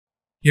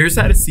Here's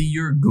how to see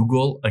your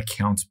Google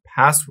account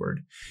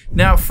password.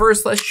 Now,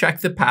 first, let's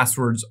check the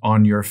passwords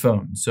on your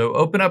phone. So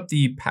open up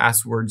the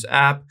Passwords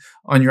app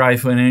on your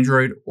iPhone,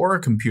 Android, or a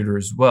computer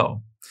as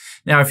well.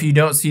 Now, if you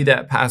don't see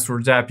that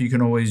Passwords app, you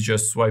can always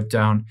just swipe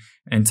down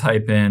and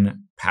type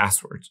in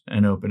passwords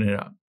and open it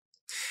up.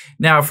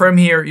 Now, from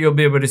here, you'll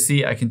be able to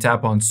see I can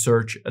tap on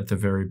search at the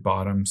very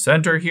bottom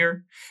center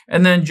here,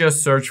 and then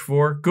just search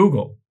for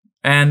Google.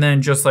 And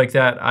then just like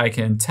that, I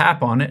can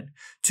tap on it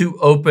to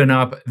open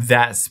up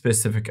that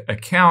specific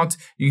account.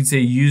 You can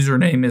say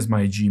username is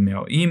my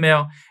Gmail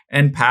email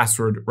and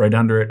password right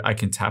under it. I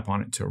can tap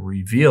on it to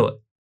reveal it.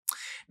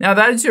 Now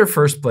that is your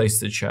first place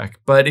to check,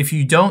 but if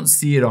you don't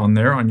see it on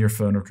there on your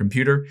phone or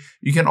computer,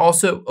 you can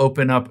also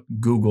open up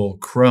Google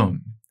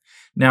Chrome.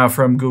 Now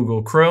from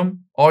Google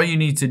Chrome, all you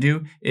need to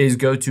do is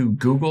go to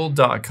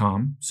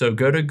google.com. So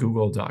go to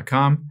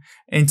google.com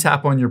and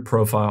tap on your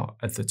profile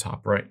at the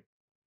top right.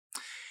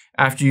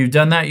 After you've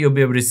done that, you'll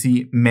be able to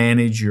see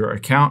manage your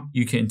account.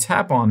 You can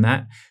tap on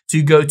that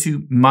to go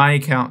to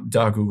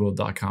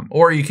myaccount.google.com,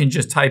 or you can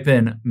just type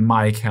in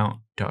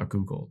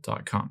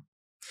myaccount.google.com.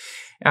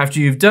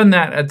 After you've done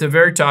that, at the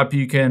very top,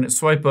 you can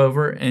swipe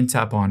over and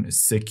tap on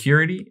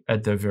security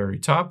at the very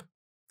top.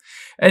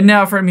 And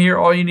now from here,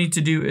 all you need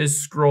to do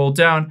is scroll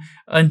down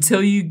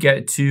until you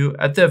get to,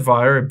 at the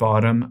very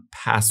bottom,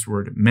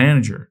 password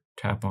manager.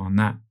 Tap on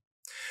that.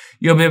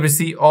 You'll be able to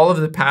see all of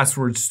the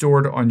passwords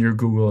stored on your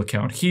Google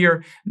account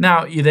here.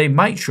 Now, they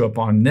might show up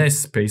on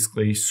this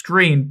basically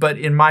screen, but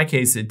in my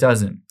case, it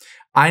doesn't.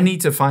 I need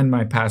to find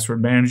my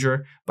password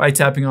manager by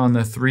tapping on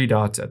the three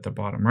dots at the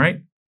bottom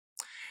right.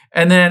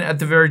 And then at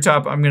the very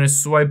top, I'm going to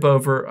swipe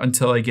over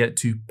until I get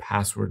to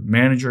password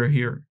manager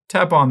here.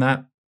 Tap on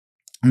that.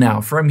 Now,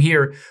 from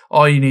here,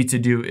 all you need to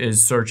do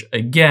is search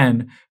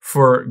again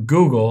for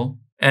Google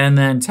and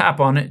then tap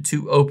on it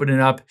to open it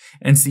up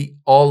and see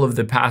all of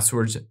the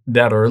passwords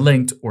that are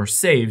linked or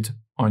saved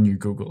on your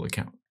Google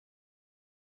account.